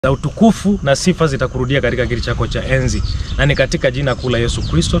za utukufu na sifa zitakurudia katika kiti chako cha enzi, na ni katika jina kuu la Yesu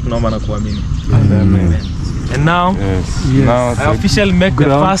Kristo tunaomba na kuamini. Amen. And now, now I officially make the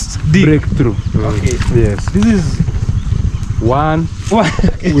first breakthrough. Okay. Yes. This is one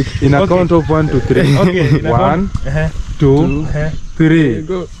in a count of 1 to 3. Okay. 1, 2, 3.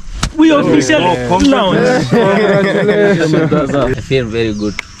 Go. We officially launched. I feel very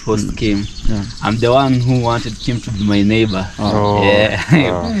good. Host Kheem. I'm the one who wanted Kheem to be my neighbor. Yeah.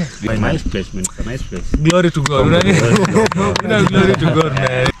 Nice placement. Nice place. Glory to God. Glory to God,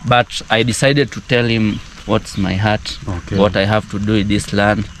 man. But I decided to tell him what's my heart, what I have to do in this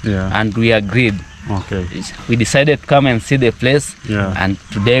land, and we agreed. Okay. We decided to come and see the place, and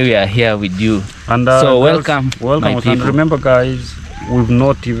today we are here with you. And so welcome, my people. And remember, guys, we've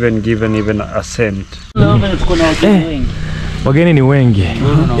not even given a cent. Wageni ni wengi.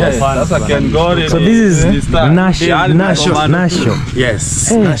 Yes, that's a can go. So this is Nasho. Yes.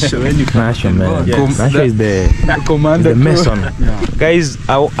 Hey. Nasho, man. Yes. Nasho is the commander, the mason. Guys,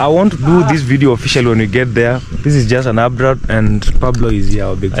 I want to do this video officially when we get there. This is just an update, and Pablo is here,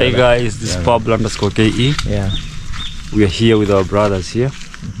 our big brother. Hey guys, this is Pablo _KE. Yeah. We are here with our brothers here.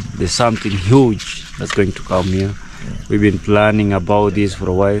 There's something huge that's going to come here. We've been planning about this for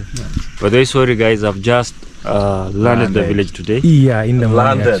a while. But very sorry guys, I've just landed the village today. Yeah, in the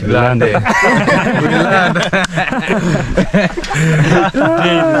landed. We landed.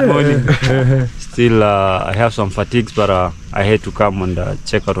 Still, I have some fatigues, but I had to come and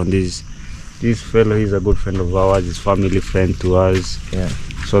check out on this. This fellow, he's a good friend of ours. He's family friend to us. Yeah.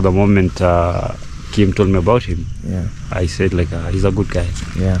 So the moment Kheem told me about him, I said like he's a good guy.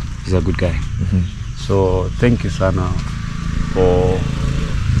 Yeah. He's a good guy. So thank you, Sana, for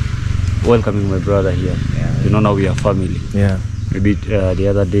welcoming my brother here. You know, now we are family. Yeah. Maybe the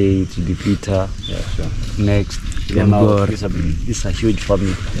other day it will be Peter. Next, you know, it's a huge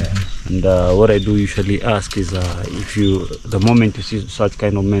family. And what I do usually ask is if you, the moment you see such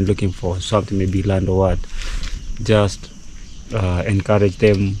kind of men looking for something, maybe land or what, just encourage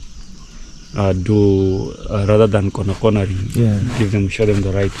them. Do rather than cornering, show them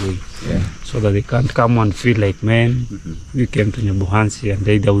the right way, so that they can't come and feel like, man, we came to Nyabuhansi and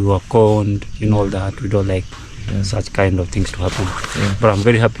later we were conned, you know, all that. We don't like such kind of things to happen. But I'm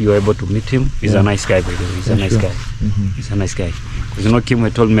very happy you were able to meet him. He's a nice guy, by the way. He's a nice guy. He's a nice guy. Because you know, Kheem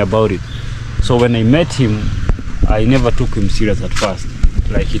had told me about it. So when I met him, I never took him serious at first.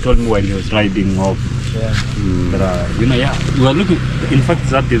 Like he told me while he was riding off. But you know, we were looking. In fact,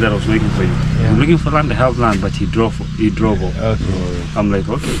 that day that I was waiting for you, we were looking for land. I have land, but he drove off. Okay. I'm like,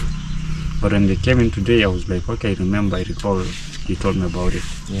 okay. But when they came in today, I was like, okay, I recall he told me about it.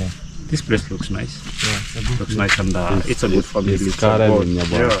 Yeah. This place looks nice. Yeah, looks nice, and it's a good family. And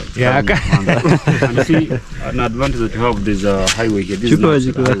you see, an advantage that you have, there's a highway here. This is not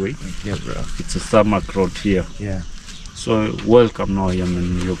a highway. Yeah, bro. It's a tarmac road here. Yeah. So welcome now,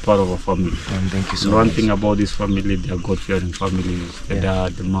 and you're part of a family. Thank you so much. One thing about this family, they are God-fearing families. The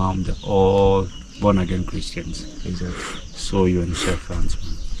dad, the mom, they're all born-again Christians. Exactly. So you and Chef fans,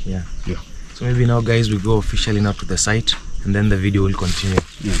 man. Yeah. So maybe now, guys, we go officially now to the site, and then the video will continue.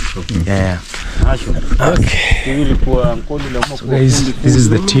 Yeah, sure. Okay. So guys, this is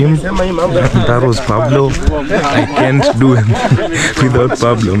the team. That was Pablo. I can't do it without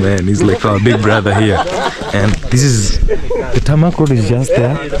Pablo, man. He's like our big brother here. And this is, the tarmac road is just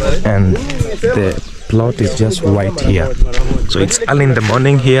there, and the plot is just right here. So it's early in the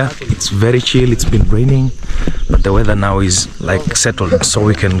morning here. It's very chill. It's been raining, but the weather now is like settled, so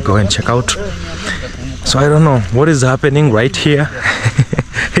we can go and check out. So I don't know what is happening right here.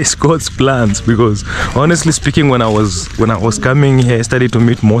 It's God's plans, because honestly speaking, when I was coming here, I started to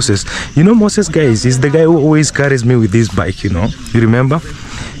meet Moses. You know Moses, guys, is the guy who always carries me with this bike, you know, you remember?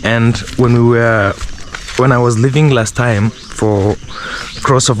 And when I was leaving last time for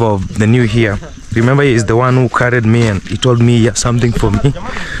crossover of the new year, remember, he is the one who carried me, and he told me he had something for me.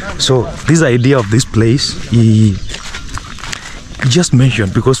 So this idea of this place, he just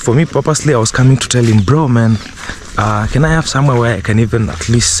mentioned, because for me purposely I was coming to tell him, bro, man, can I have somewhere where I can even at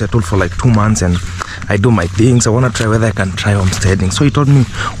least settle for like 2 months and I do my things? I want to try whether I can try homesteading. So he told me,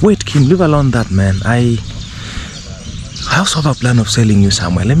 wait, Kheem, leave alone that, man. I also have a plan of selling you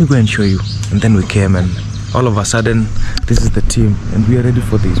somewhere. Let me go and show you. And then we came, and all of a sudden this is the team, and we are ready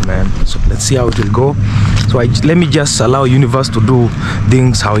for this, man. So let's see how it will go. So let me just allow universe to do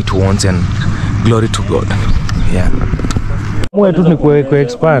things how it wants, and glory to God. Yeah. Mwe tu ni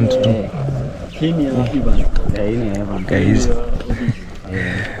ku-expand tu. Guys.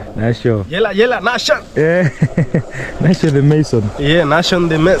 Nasho. Yela, Nasho. Yeah. Nasho the Mason. Yeah, Nasho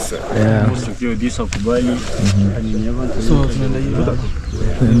the Mason. Yeah. Most of you, this of Kubali. So,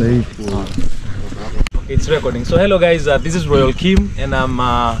 It's recording. So hello guys, this is Royal Kheem, and I'm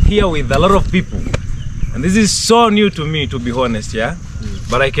here with a lot of people. And this is so new to me, to be honest, yeah?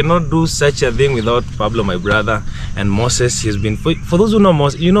 But I cannot do such a thing without Pablo, my brother, and Moses. He's been, for those who know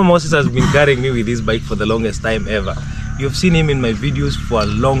Moses, you know Moses has been carrying me with his bike for the longest time ever. You've seen him in my videos for a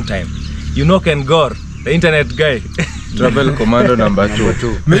long time. You know Ken Gore, the internet guy. Travel Commando number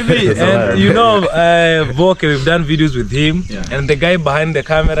 2. Maybe, and you know Voke, we've done videos with him, and the guy behind the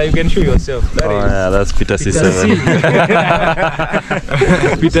camera, you can show yourself. That's Peter C7.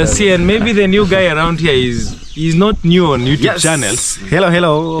 Peter C, and maybe the new guy around here he's not new on YouTube channels.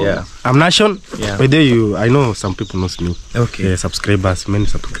 Hello. Yeah. I'm Nation. Yeah. By there I know some people knows me. Okay. Yeah, subscribers, many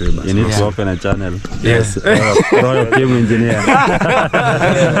subscribers. You need to open a channel. Yes. Royal Kheem engineer.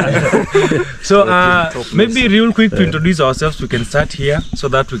 So maybe real quick to introduce ourselves, we can start here so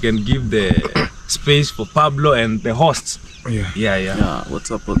that we can give the space for Pablo and the hosts. Yeah,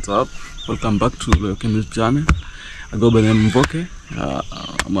 what's up? Welcome back to the Kheem's channel. I go by the name Voke.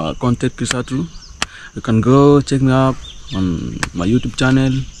 I'm a content creator. You can go check me up on my YouTube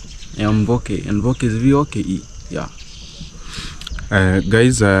channel. I'm Voke, and Voke is VOKE. Yeah.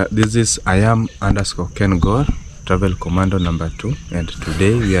 Guys, this is iam_Ken Gore, Travel Commando number 2, and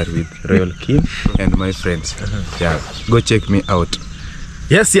today we are with Royal Kheem and my friends. Yeah, go check me out.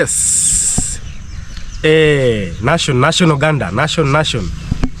 Yes. Nation Uganda, Nation.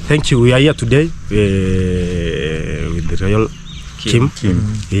 Thank you. We are here today with the Royal Kheem.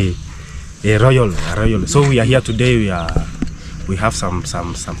 Royal. So we are here today. We have some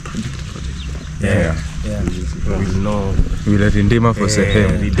project. We'll know. We'll let Indima for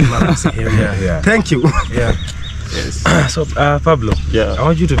Kheem. Thank you. Yes. So Pablo, I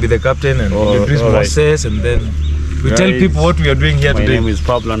want you to be the captain and introduce Moses, and then we tell people what we are doing here My today. name is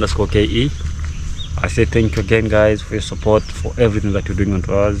Pablo_KE. I say thank you again, guys, for your support, for everything that you're doing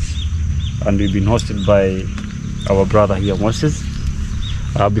unto us. And we've been hosted by our brother here, Moses.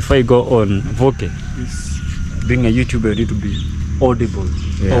 Before you go on, Voke, being a YouTuber, you need to be audible.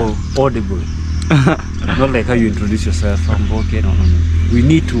 Audible. Not like how you introduce yourself from Voke. No. We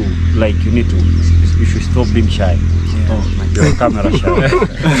need to, you should stop being shy. You're camera shy.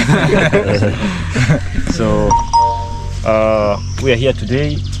 So, we are here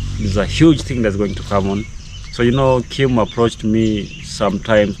today. There's a huge thing that's going to come on. So, you know, Kheem approached me some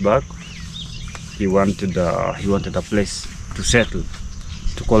times back. He wanted a place to settle,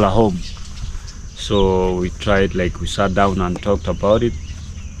 to call a home. So we tried, we sat down and talked about it.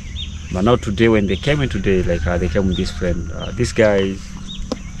 But now today, when they came in today, they came with this friend. This guy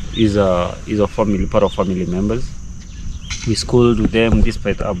is a family, part of family members. We schooled with them,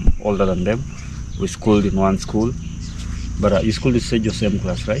 despite I'm older than them. We schooled in one school. But you schooled in your same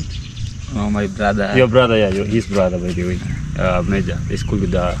class, right? Oh, my brother. Your brother, his brother, by the way, Major. They schooled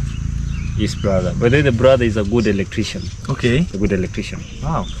with his brother. By the way, the brother is a good electrician. Okay. A good electrician.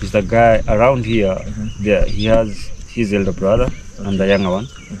 Wow. He's the guy around here. He has his elder brother and the younger one.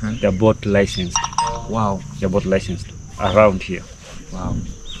 They're both licensed. Wow. They're both licensed around here. Wow.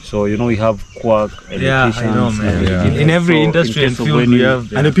 So you know we have quack electricians. Yeah, I know, man. In every industry and field we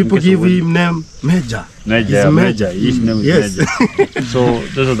have. And the people give him name Major. Major. His name is Yes. Major. So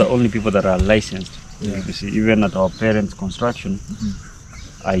those are the only people that are licensed. You see, even at our parents' construction,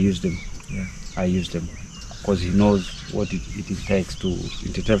 I use them. I use them because he knows what it takes to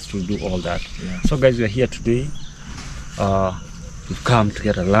do all that. So guys, we are here today. We've come to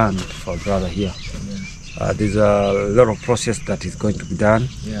get a land for our brother here. There's a lot of process that is going to be done.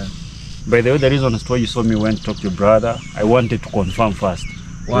 By the way, the reason as to why you saw me went to talk to your brother, I wanted to confirm first.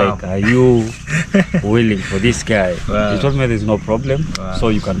 Wow. Are you willing for this guy? Wow. He told me there's no problem, so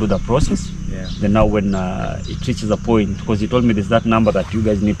you can do the process. Then now when it reaches a point, because he told me there's that number that you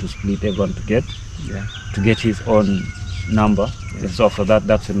guys need to split everyone to get his own number. And so after that,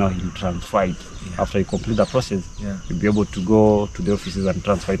 that's when now he'll transfer it. After you complete the process, you'll be able to go to the offices and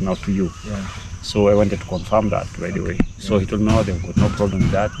transfer it now to you. So I wanted to confirm that right away. So he told me no, they've got no problem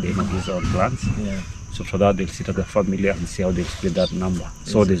with that. They know his own plans. So for that, they'll sit at the family and see how they split that number.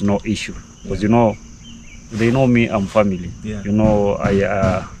 So there's no issue. Because you know, they know me, I'm family. You know,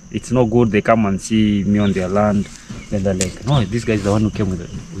 it's no good they come and see me on their land. Then they're like, no, this guy is the one who came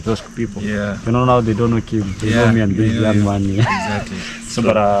with those people. You know, now they don't know Kheem. They know me and this young man. Exactly. So,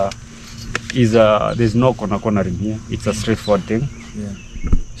 but there's no corner in here. It's a straightforward thing.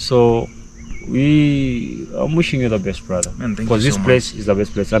 So I'm wishing you the best, brother. Because this place is the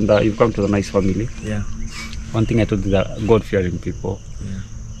best place, and you've come to a nice family. One thing I told you that God-fearing people,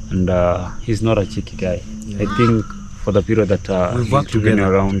 and he's not a cheeky guy. I think for the period that we've worked you've been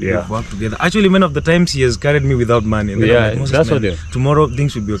together. around. Yeah. We've worked together. Actually, many of the times he has carried me without money. And then I'm like, Moses, that's man, what. tomorrow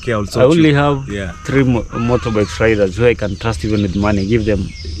things will be okay. I'll I sort only you. have Yeah. 3 motorbike riders who I can trust even with money. Give them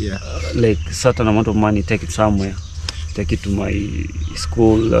Yeah. like certain amount of money, take it somewhere, take it to my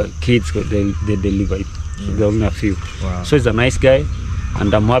school. Kids, they deliver it. So there are only a few. Wow. So he's a nice guy,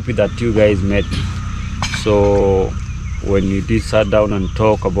 and I'm happy that you guys met. So when you did sat down and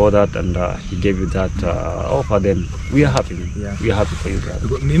talk about that, and he gave you that offer, then we are happy. Man. Yeah. We are happy for you,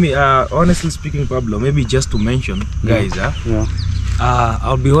 brother. Maybe, honestly speaking, Pablo, maybe just to mention, guys, Yeah.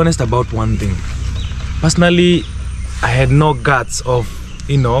 I'll be honest about one thing. Personally, I had no guts of,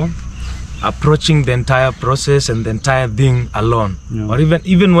 approaching the entire process and the entire thing alone. Yeah. Or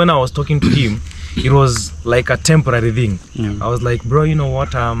even when I was talking to him, it was like a temporary thing. Yeah. I was like, bro, you know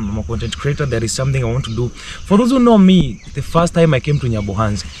what? I'm a content creator. There is something I want to do. For those who know me, the first time I came to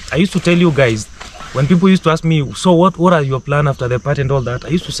Nyabohansi, I used to tell you guys, when people used to ask me, so what are your plans after the party and all that, I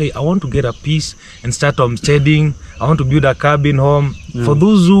used to say, I want to get a piece and start homesteading. I want to build a cabin home. For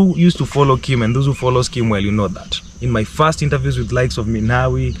those who used to follow Kheem and those who follow Kheem, well, you know that. In my first interviews with likes of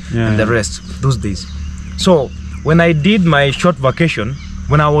Minawi and the rest, those days. So when I did my short vacation,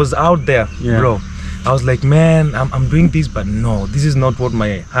 when I was out there, bro, I was like, man, I'm doing this, but no, this is not what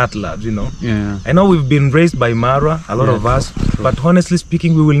my heart loves, Yeah. I know we've been raised by Marwa, a lot of us, but honestly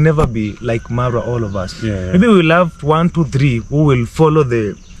speaking, we will never be like Marwa, all of us. Yeah. Maybe we'll have 1, 2, 3 who will follow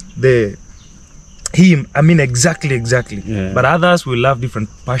him. I mean, exactly. Yeah. But others will have different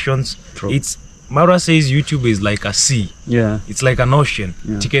passions. True. Marwa says YouTube is like a sea. Yeah. It's like an ocean.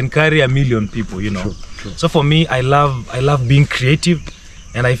 Yeah. It can carry 1 million people, True. So for me, I love being creative,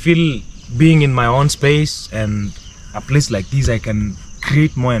 and I feel being in my own space and a place like this, I can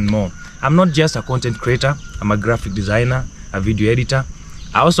create more and more. I'm not just a content creator. I'm a graphic designer, a video editor.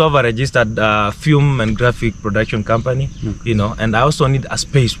 I also have a registered film and graphic production company, and I also need a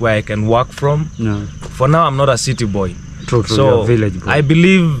space where I can work from. Yeah. For now, I'm not a city boy. True. So You're a village boy. I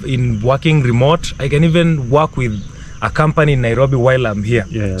believe in working remote. I can even work with a company in Nairobi while I'm here.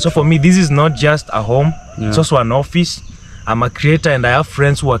 Yeah, so for me, this is not just a home. Yeah. It's also an office. I'm a creator and I have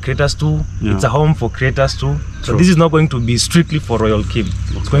friends who are creators too. Yeah. It's a home for creators too. So True. this is not going to be strictly for Royal Kheem.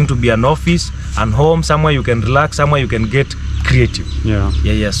 It's going to be an office and home, somewhere you can relax, somewhere you can get creative.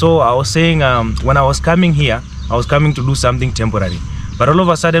 Yeah. So I was saying, when I was coming here, I was coming to do something temporary. But all of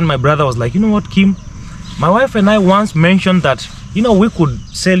a sudden, my brother was like, you know what, Kheem? My wife and I once mentioned that, we could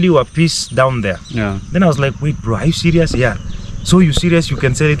sell you a piece down there. Yeah. Then I was like, wait, bro, are you serious? Yeah. So you serious? You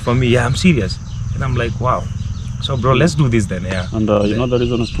can sell it for me? Yeah, I'm serious. And I'm like, wow. So, bro, let's do this then. Yeah. And you know the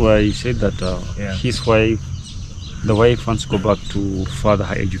reason as to why he said that his wife, the wife wants to go back to further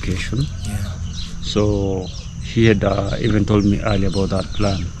her education. Yeah. So he had even told me earlier about that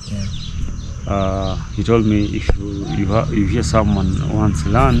plan. Yeah. He told me if you hear someone wants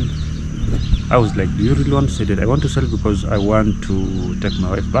land, I was like, do you really want to sell it? I want to sell it because I want to take my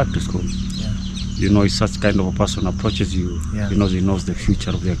wife back to school. Yeah. If such kind of a person approaches you, he knows the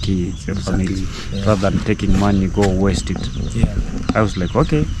future of their kids, their family, rather than taking money, go waste it. Yeah. I was like,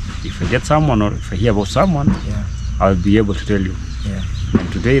 okay, if I get someone or if I hear about someone, I'll be able to tell you. Yeah.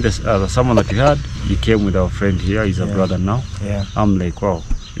 And today, the someone that you had, he came with our friend here, he's a brother now. Yeah. I'm like, wow,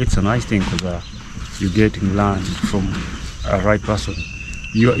 it's a nice thing because you're getting land from a right person.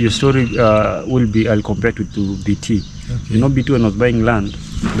 Your story will be, I'll compare it to BT. Okay. BT when I was buying land,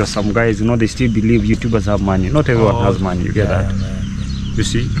 there's some guys, they still believe YouTubers have money. Not everyone has money, you get that? You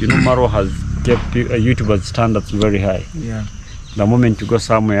see, Marwa has kept YouTubers' standards very high. Yeah. The moment you go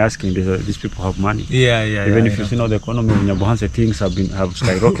somewhere asking, these people have money. Even if you see the economy in Nyabohansi, things have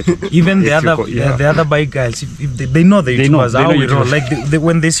skyrocketed. Even the other bike guys, if they know the YouTubers, how we roll. Like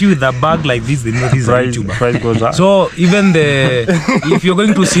when they see with a bag like this, they know this is a YouTuber. Price goes up. So even if you're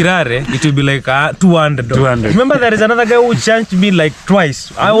going to Sirare, it will be like 200. 200. Remember there is another guy who changed me like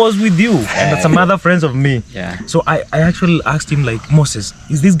twice. I was with you and some other friends of me. Yeah. So I actually asked him like, Moses,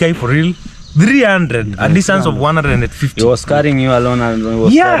 is this guy for real? 300, a distance of 150. He was carrying you alone and he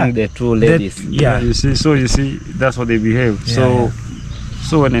was carrying the two ladies. You see, that's how they behave. So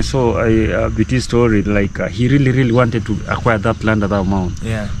when I saw BT's story, like he really wanted to acquire that land at that amount.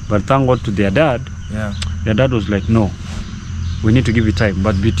 Yeah. But thank God to their dad. Yeah. Their dad was like, no, we need to give it time.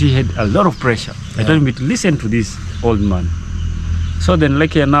 But BT had a lot of pressure. I told him to listen to this old man. So then,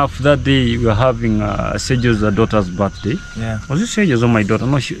 lucky enough, that day we were having Sejo's daughter's birthday. Yeah. Was it Sejo's or my daughter?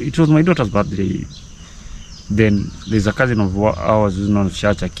 No, it was my daughter's birthday. Then there's a cousin of ours who's known as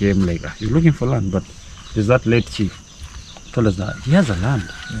Chacha came like, you're looking for land, but there's that late chief. Told us that he has a land.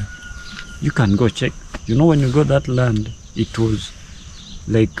 Yeah. You can go check. When you got that land, it was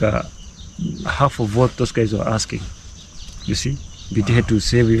like half of what those guys were asking. You see, we had to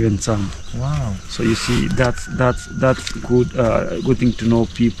save even some. Wow. So you see, that's good. Good thing to know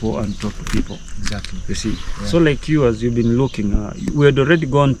people and talk to people. Exactly. You see. Yeah. So like you, as you've been looking, we had already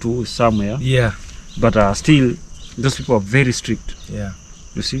gone to somewhere. Yeah. But still, those people are very strict. Yeah.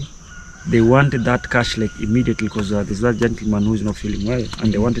 You see, they wanted that cash like immediately because there's that gentleman who's not feeling well,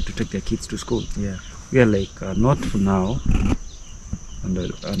 and they wanted to take their kids to school. Yeah. We are like, not for now. And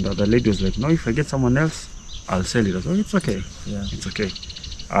the lady was like, no, if I get someone else, I'll sell it. I was like, it's okay. Yeah. It's okay.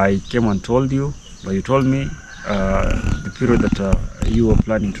 I came and told you, but you told me the period that you were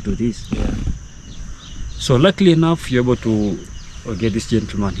planning to do this. Yeah. So luckily enough, you're able to get this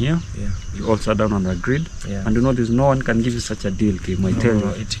gentleman here. Yeah. You all sat down and agreed. Yeah. And you know, there's no one can give you such a deal, Kheem. I tell you.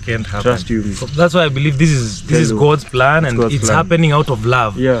 It can't happen. Trust you. So that's why I believe this is God's plan, and God's it's plan. happening out of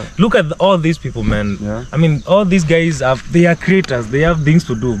love. Yeah. Look at all these people, man. Yeah. I mean, all these guys they are creators. They have things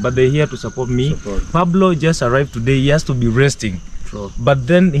to do, but they're here to support me. Pablo just arrived today. He has to be resting. True. But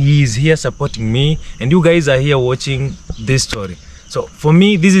then he is here supporting me, and you guys are here watching this story. So for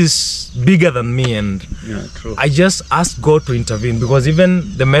me, this is bigger than me, and Yeah, true. I just asked God to intervene, because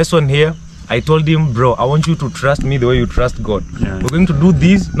even the mason here, I told him, bro, I want you to trust me the way you trust God. Yeah. We're going to do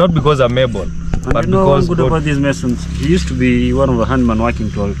this not because I'm able, but you know, because good God. about these masons, he used to be one of the handmen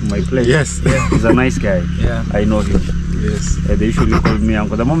working to my place. Yes. He's a nice guy. Yeah. I know him. Yes. They usually call me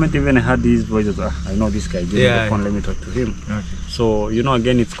uncle. The moment even I heard his voices, I know this guy. Give me the phone, let me talk to him. Okay. So, you know,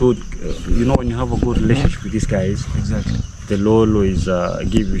 again, it's good. You know, when you have a good relationship with these guys, Exactly. the law always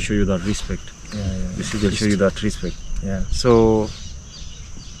show you that respect. Yeah. You see, they'll show you that respect. Yeah. So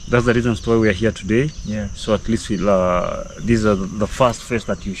that's the reason why we are here today. Yeah. So at least we'll, these are the first phase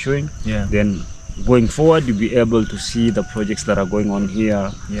that you're showing. Yeah. Then going forward, you'll be able to see the projects that are going on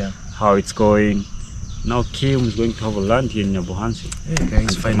here, Yeah. how it's going. Now Kheem is going to have a land here in Nyabohansi. Hey guys,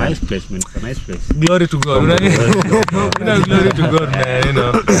 It's a finally. nice place, man. It's a nice place. Glory to God. Glory to God, man. You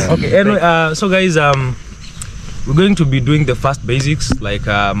know. Okay. Anyway, so guys, we're going to be doing the first basics, like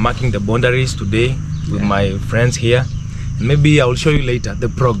marking the boundaries today with my friends here. And maybe I will show you later the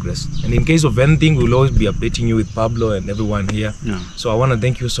progress. And in case of anything, we'll always be updating you with Pablo and everyone here. Yeah. So I want to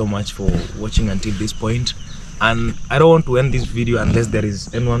thank you so much for watching until this point. And I don't want to end this video unless there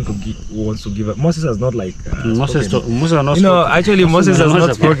is anyone who wants to give up. Moses has not like Moses spoken. has not You know, spoken. actually Moses has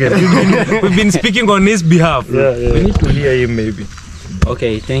not spoken. We've been speaking on his behalf. We need to hear him maybe.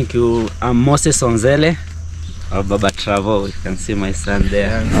 Okay, thank you. I'm Moses Onzele of Baba Travel. You can see my son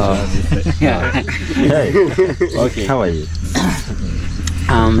there. Yeah. Okay. How are you?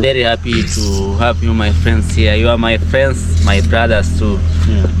 I'm very happy to have you, my friends, here. You are my friends, my brothers too,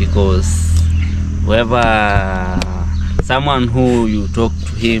 because whoever, someone who you talk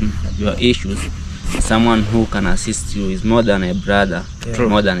to him, your issues, someone who can assist you is more than a brother,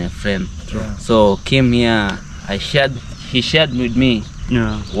 more than a friend. So Kheem here, he shared with me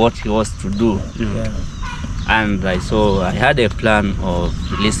what he was to do. And I had a plan of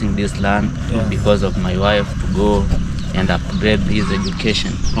releasing this land because of my wife to go and upgrade his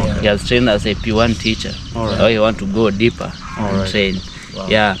education. He has trained as a P1 teacher. Now he want to go deeper and train.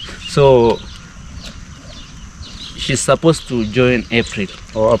 Yeah. So she's supposed to join April.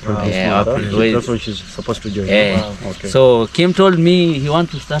 Oh, April. Yeah, April. That's when she's supposed to join. Yeah. Wow. Okay. So Kheem told me he want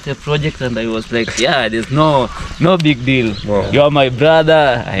to start a project, and I was like, yeah, there's no big deal. Wow. You are my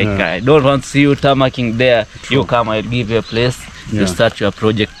brother. I don't want to see you tamaking there. You come, I'll give you a place. You start your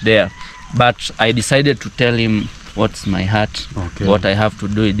project there. But I decided to tell him what's my heart, what I have to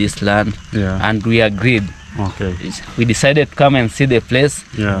do with this land, and we agreed. Okay. We decided to come and see the place,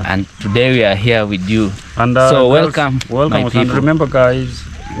 and today we are here with you. And so welcome, my And people. remember, guys,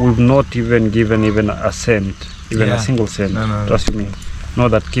 we've not even given a cent, a single cent. No. Trust me. Know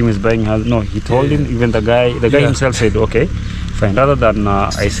that Kheem is buying house. No, he told him. Even the guy himself said, okay, fine. Rather than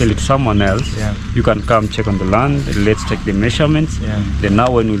I sell it to someone else, you can come check on the land. Let's take the measurements. Then now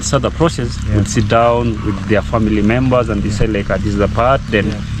when we'll start the process, we'll sit down with their family members and decide like this is the part.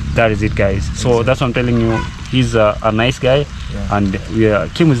 Then that is it, guys. So that's what I'm telling you. He's a nice guy, and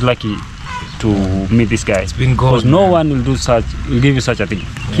Kheem is lucky to meet this guy. It's been good. Because no one will give you such a thing.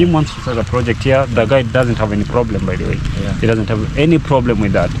 Kheem wants to start a project here. The guy doesn't have any problem, by the way. He doesn't have any problem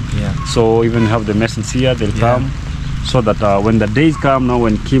with that. So even have the masons here, they'll come, so that when the days come now,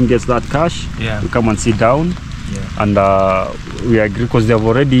 when Kheem gets that cash, we come and sit down, and we agree, because they have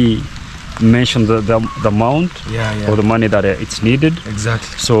already mentioned the amount of the money that it's needed.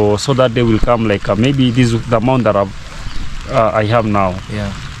 Exactly. So that they will come like maybe this is the amount that I have now.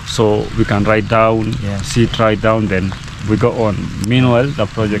 So we can write down, write down, then we go on. Meanwhile, the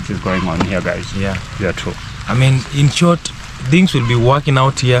project is going on here, guys. Yeah, true. I mean, in short, things will be working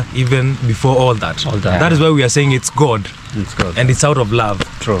out here even before all that. That is why we are saying it's God. It's good. And it's out of love.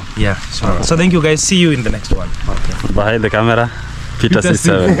 True. Yeah. So thank you guys. See you in the next one. Okay. Behind the camera, Peter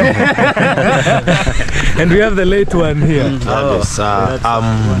C7. And we have the late one here. Yes,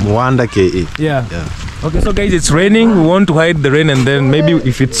 I'm Wanda KE. Yeah. Okay, so guys, it's raining. We want to hide the rain, and then maybe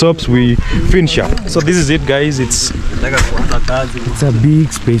if it stops, we finish up. So this is it, guys. It's a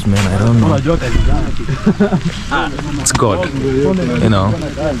big space, man. I don't know. It's God. You know,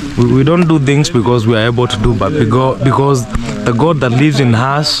 we don't do things because we are able to do, but because the God that lives in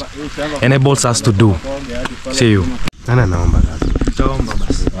us enables us to do. See you. Yeah.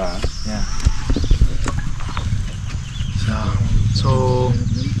 So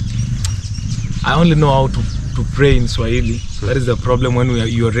I only know how to pray in Swahili. That is the problem when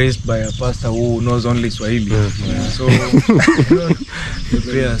you are raised by a pastor who knows only Swahili. So the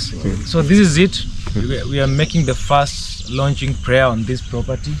prayers. So this is it. We are making the first launching prayer on this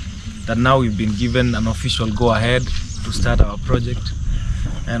property. That now we've been given an official go-ahead to start our project.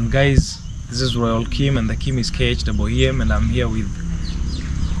 And guys, this is Royal Kheem, and the Kheem is KHEM, and I'm here with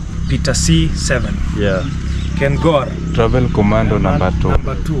Peter C7. Yeah. Ken Gore. Travel Commando number 2.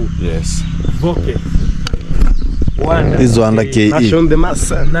 Number 2. Yes. Voke. One. This one like Nation the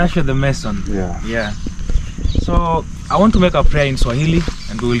Mason. Nasho the Mason. Yeah. So I want to make a prayer in Swahili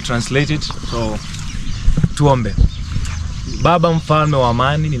and we will translate it. So tuombe. Baba mfalme wa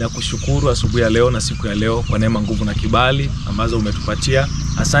amani, ninakushukuru asubuhi ya leo na siku ya leo kwa neema, nguvu na kibali ambazo umetupatia.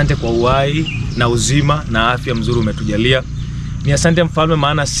 Asante kwa uhai na uzima na afya mzuri umetujalia. Ni asante mfalme,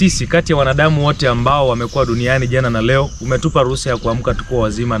 maana sisi kati ya wanadamu wote ambao wamekuwa duniani jana na leo, umetupa ruhusa ya kuamka tukiwa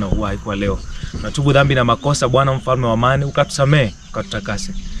wazima na uhai kwa leo. Natubu dhambi na makosa Bwana mfalme wa amani, ukatusamee,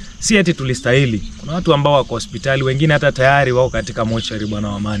 ukatutakase. Si eti tulistahili. Kuna watu ambao wako hospitali, wengine hata tayari wao katika mochari Bwana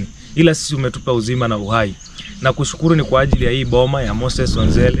wa amani. Ila sisi umetupa uzima na uhai. Na kushukuru ni kwa ajili ya hii boma ya Moses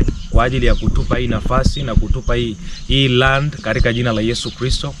Onzele, kwa ajili ya kutupa hii nafasi na kutupa hii land katika jina la Yesu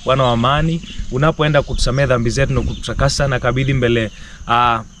Kristo. Bwana wa amani, unapoenda kutusamea dhambi zetu na kututakasa, na kabidhi mbele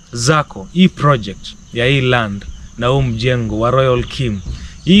zako hii project ya hii land na huu mjengo wa Royal Kheem.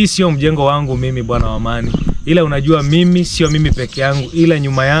 Hii sio mjengo wangu mimi Bwana wa amani, ila unajua mimi sio mimi peke yangu, ila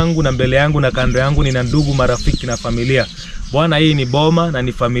nyuma yangu na mbele yangu na kando yangu nina ndugu, marafiki na familia. Bwana, hii ni boma na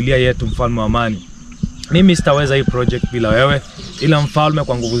ni familia yetu mfalme wa amani. Mimi sitaweza hii project bila wewe, ila mfalme,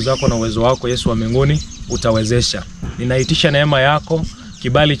 kwa nguvu zako na uwezo wako Yesu wa mbinguni utawezesha. Ninaitisha neema yako,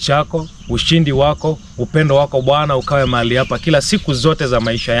 kibali chako, ushindi wako, upendo wako Bwana ukawe mahali hapa kila siku zote za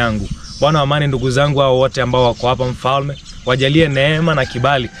maisha yangu. Bwana wa amani, ndugu zangu hao wote ambao wako hapa mfalme, wajalie neema na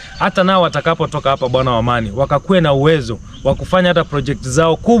kibali. Hata nao watakapotoka hapa Bwana wa amani, wakakuwe na uwezo wa kufanya hata project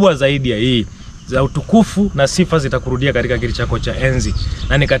zao kubwa zaidi ya hii. Za utukufu na sifa zitakurudia katika kiti chako cha enzi.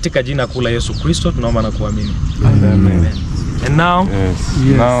 Na ni katika jina kuu la Yesu Kristo tunaomba na kuamini. Amen. And now,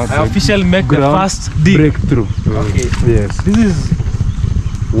 now I officially make the first breakthrough. Okay. Yes. This is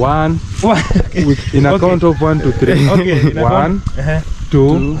one with in a count of 1 to 3. Okay. 1,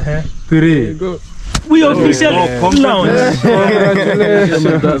 2, 3. Go. We officially launch. Congratulations.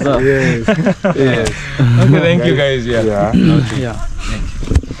 Yes. Okay, thank you guys.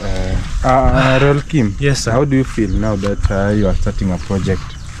 Royal Kheem. Yes, sir. How do you feel now that you are starting a project?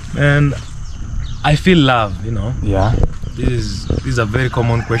 And I feel love, you know. Yeah. This is a very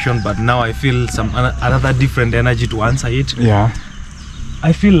common question, but now I feel another different energy to answer it. Yeah.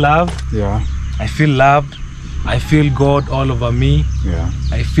 I feel love. Yeah. I feel loved. I feel God all over me. Yeah.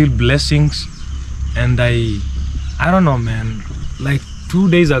 I feel blessings, and I don't know, man. Like 2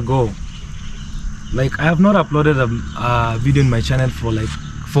 days ago, like I have not uploaded a video in my channel for like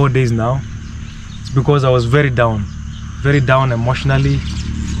 4 days now. It's because I was very down emotionally,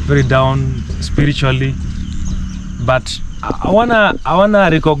 very down spiritually. But I wanna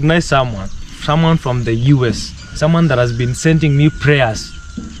recognize someone from the US, someone that has been sending me prayers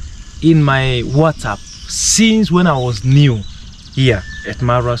in my WhatsApp since when I was new here at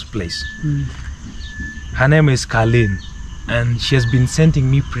Marwa's place. Her name is Colleen, and she has been sending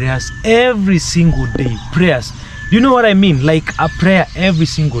me prayers every single day. Prayers. You know what I mean? Like a prayer every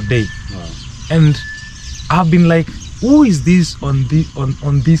single day. Wow. And I've been like, who is this on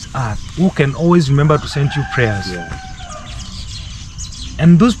this earth who can always remember to send you prayers? Yeah.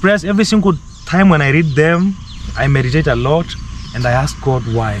 And those prayers, every single time when I read them, I meditate a lot and I ask God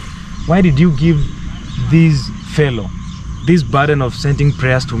why. Why did you give this fellow this burden of sending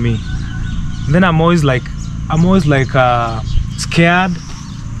prayers to me? And then I'm always like scared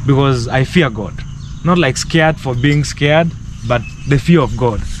because I fear God. Not like scared for being scared, but the fear of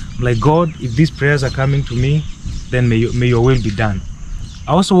God. I'm like, God, if these prayers are coming to me, then may your will be done.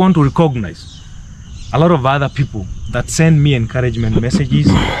 I also want to recognize a lot of other people that send me encouragement messages.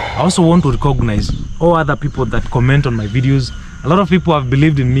 I also want to recognize all other people that comment on my videos. A lot of people have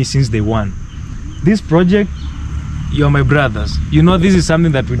believed in me since day one. This project, you're my brothers. You know, this is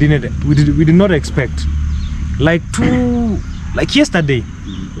something that we did not expect. Like yesterday,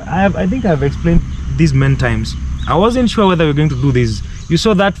 I think I've explained this many times. I wasn't sure whether we're going to do this. You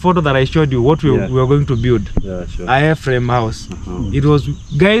saw that photo that I showed you, what we were going to build. Yeah, sure. Frame house. It was,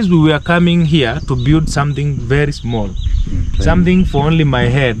 guys, we were coming here to build something very small. Something for only my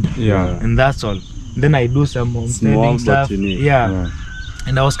head. Yeah. And that's all. Then I do some homesteading stuff. Yeah.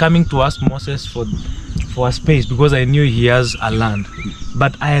 And I was coming to ask Moses for a space because I knew he has a land.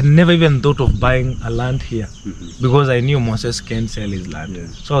 But I had never even thought of buying a land here because I knew Moses can't sell his land. Yeah.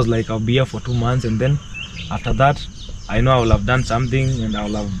 So I was like, I'll be here for 2 months, and then after that, I know I will have done something and I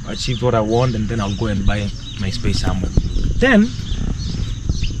will have achieved what I want, and then I'll go and buy my space somewhere. Then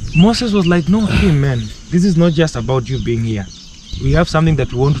Moses was like, no, hey man, this is not just about you being here. We have something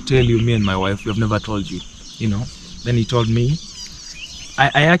that we want to tell you, me and my wife. We have never told you, you know. Then he told me,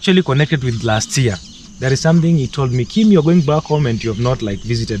 I actually connected with last year. There is something he told me, Kheem, you're going back home and you have not like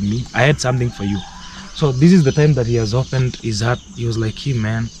visited me. I had something for you. So this is the time that he has opened his heart. He was like, Kheem,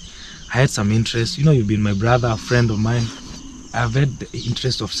 man, I had some interest. You know, you've been my brother, a friend of mine. I've had the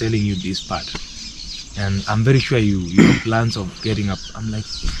interest of selling you this part. And I'm very sure you have plans of getting up. I'm like,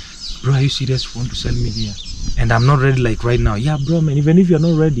 bro, are you serious? You want to sell me here? And I'm not ready like right now. Yeah, bro, man, even if you're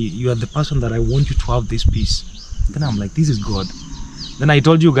not ready, you are the person that I want you to have this piece. Then I'm like, this is God. Then I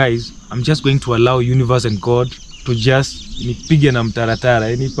told you guys, I'm just going to allow universe and God to just nipige na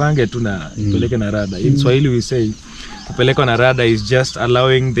mtaratara, nipange tu na peleke na rada. In Swahili we say, kupeleka na rada is just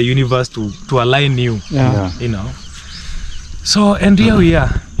allowing the universe to align you. Yeah. You know. So, and here we are.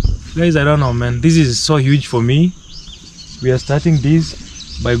 Guys, I don't know, man. This is so huge for me. We are starting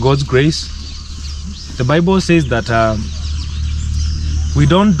this by God's grace. The Bible says that we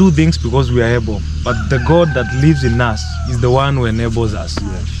don't do things because we are able, but the God that lives in us is the one who enables us.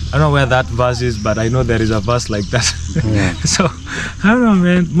 Yes. I don't know where that verse is, but I know there is a verse like that. Yeah. So, I don't know,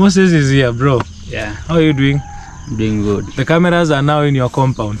 man. Moses is here, bro. Yeah. How are you doing? Doing good. The cameras are now in your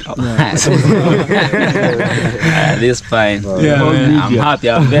compound. Oh. Yeah. This is fine. Yeah, I'm happy.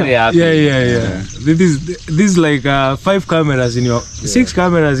 I'm very happy. Yeah. This is like 5 cameras in your 6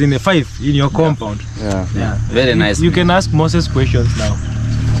 cameras in 5 in your compound. Yeah. Very nice. You can ask Moses questions now.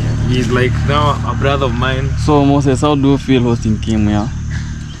 He's like now a brother of mine. So Moses, how do you feel hosting Kheem? Yeah.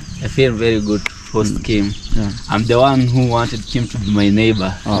 I feel very good to host Kheem. Yeah. I'm the one who wanted Kheem to be my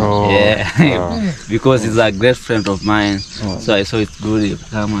neighbor. Oh. Yeah. Because he's a great friend of mine. Oh. So I saw it's good to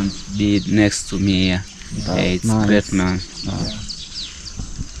come and be next to me here. Yeah, it's nice. Great, man.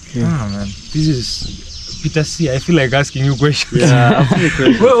 Okay. Oh, man. This is Peter C. I feel like asking you questions. Yeah,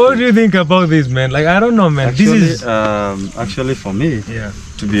 what do you think about this, man? Like, I don't know, man. Actually, this is actually for me,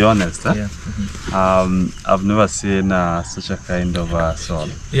 to be honest, I've never seen such a kind of soul.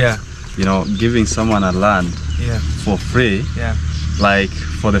 Yeah. You know, giving someone a land for free, like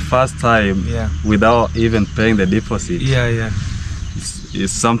for the first time, without even paying the deposit.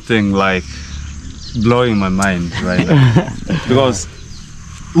 It's something like blowing my mind right now. Because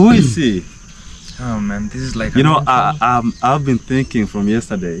who is he? Oh man, this is like, you know, I've been thinking from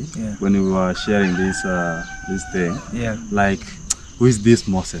yesterday when we were sharing this thing, like, who is this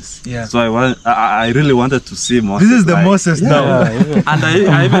Moses? So I really wanted to see Moses. This is the Moses now. And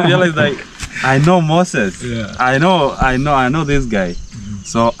I even realized, like, I know Moses. I know this guy.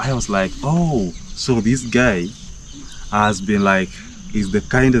 So I was like, oh, so this guy has been like, he's the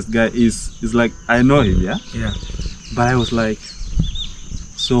kindest guy. Is like, I know him, but I was like,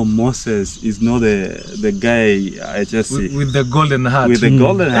 so Moses is not the guy I just see with the golden heart. With the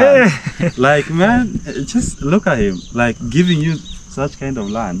golden heart. Like, man, just look at him, like giving you such kind of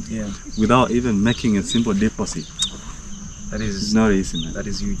land without even making a simple deposit. That is not easy, man. That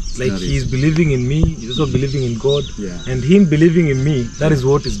is huge. Like, he's believing in me, he's also believing in God, and him believing in me, that is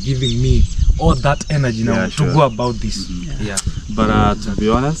what is giving me all that energy now to go about this. But to be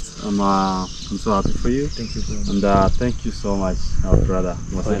honest, I'm so happy for you. Thank you, bro. And thank you so much, our brother.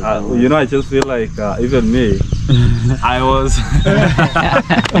 You know, I just feel like even me, I was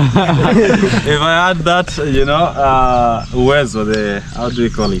if I had that, you know, words or the, how do you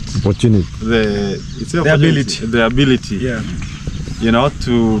call it? Opportunity. The ability. You know,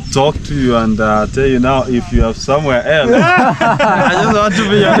 to talk to you and tell you now if you have somewhere else. I just want to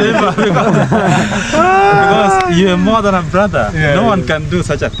be your neighbor because you're more than a brother. No one can do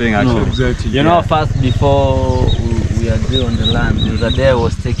such a thing, actually. You know, first before we agree on the land, the other day I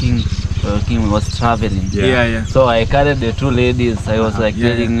was taking Kheem was traveling. Yeah. So I carried the two ladies. I was like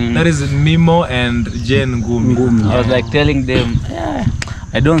telling him. That is Mimo and Jane Gumi. I was like telling them,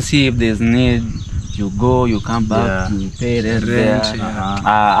 I don't see if there's need. You go, you come back, you pay rent there.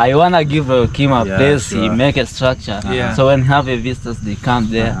 I wanna give Kheem a place. He make a structure. So when have a visitors, they come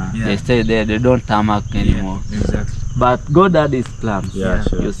there, they stay there. They don't tarmac anymore. Exactly. But God had His plans. Yeah,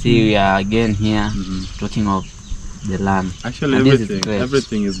 sure. You see, we are again here talking of the land. Actually, And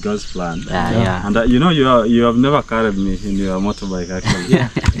everything is God's plan. Yeah. And you know, you have never carried me in your motorbike.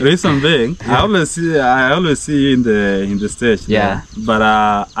 Actually, reason being, I always see you in the stage. Yeah. There. But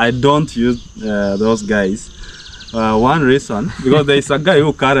I don't use those guys. One reason, because there is a guy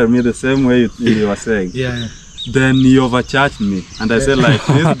who carried me the same way you were saying. Then he overcharged me, and I said like,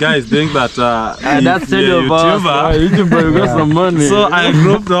 this guy is doing that. That's YouTuber. You got some money. So I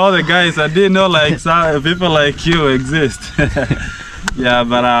grouped all the guys. I didn't know like some people like you exist. Yeah,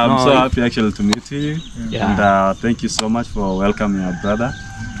 but I'm so happy actually to meet you. And thank you so much for welcoming our brother.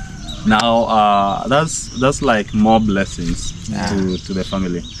 Now that's like more blessings to the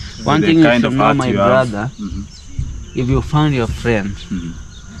family. One thing you should know, my brother, if you find your friend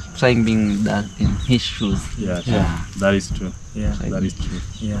trying being that in his shoes, that is true. That is true.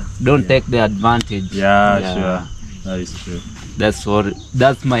 Don't take the advantage. Sure, that is true.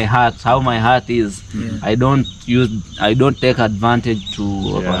 That's my heart. How my heart is. I don't take advantage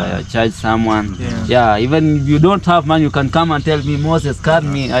to charge someone. Even if you don't have money, you can come and tell me, Moses, card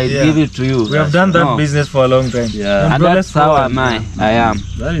me, I give it to you. We have done that business for a long time. And that's how I am.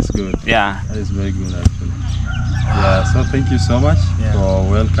 That is good. That is very good actually. So thank you so much for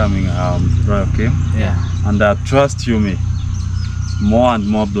welcoming Brother Kheem. And I trust you me, more and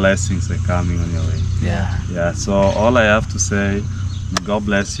more blessings are coming on your way. So all I have to say, God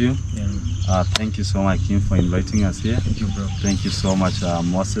bless you. Thank you so much, Kheem, for inviting us here. Thank you, bro. Thank you so much,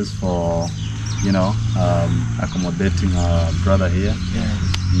 Moses, for accommodating our brother here.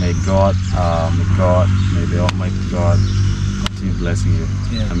 May the Almighty God continue blessing you,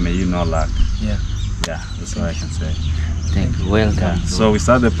 and may you not lack. That's all I can say. Thank you. Welcome. So we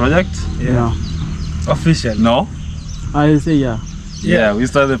start the project? Official? No? I say we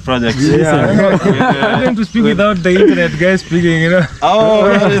started the project. I'm going to speak without the internet guy speaking, you know. Oh,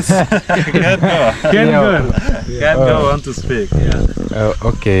 that is. Can't go on to speak.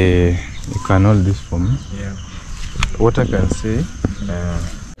 Okay, you can hold this for me. What I can say.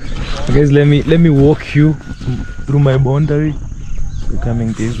 Guys, let me walk you through my boundary. You're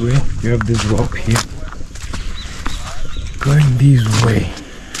coming this way. You have this rock here. Going this way.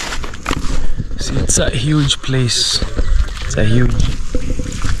 See, it's a huge place. It's a huge.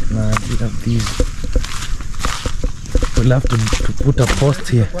 We have these. We'll have to put a post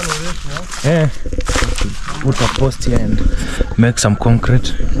here. Put a post here and make some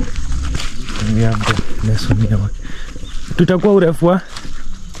concrete. And we have the lesson here. Tutakuwa urefu wa?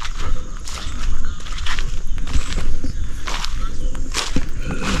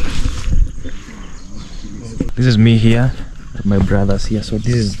 This is me here, my brothers here. So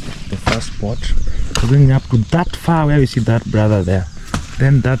this is the first spot. We're going up to that far where we see that brother there.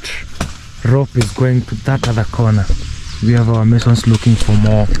 Then that rope is going to that other corner. We have our masons looking for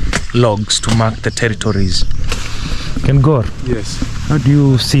more logs to mark the territories. Kengor, yes. How do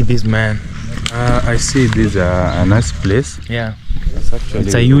you see this, man? I see this a nice place.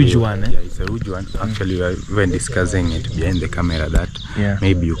 It's a huge one. It's a huge one. Actually, we are even discussing it behind the camera that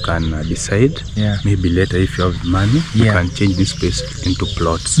maybe you can decide. Maybe later, if you have money, you can change this place into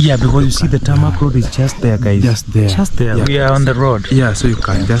plots. Because you see the tarmac road is just there, guys. Just there. Just there. We are on the road. So you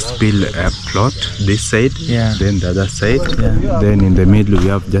can just build a plot this side, then the other side. Then in the middle, we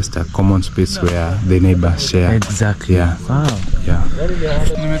have just a common space where the neighbors share. Exactly. Wow.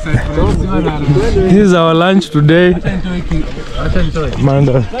 This is our lunch today.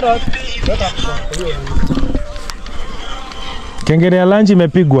 Manda. Kengele ya lunch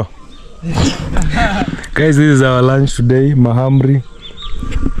imepigwa. Guys, this is our lunch today, mahamri.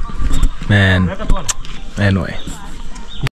 Man. Anyway.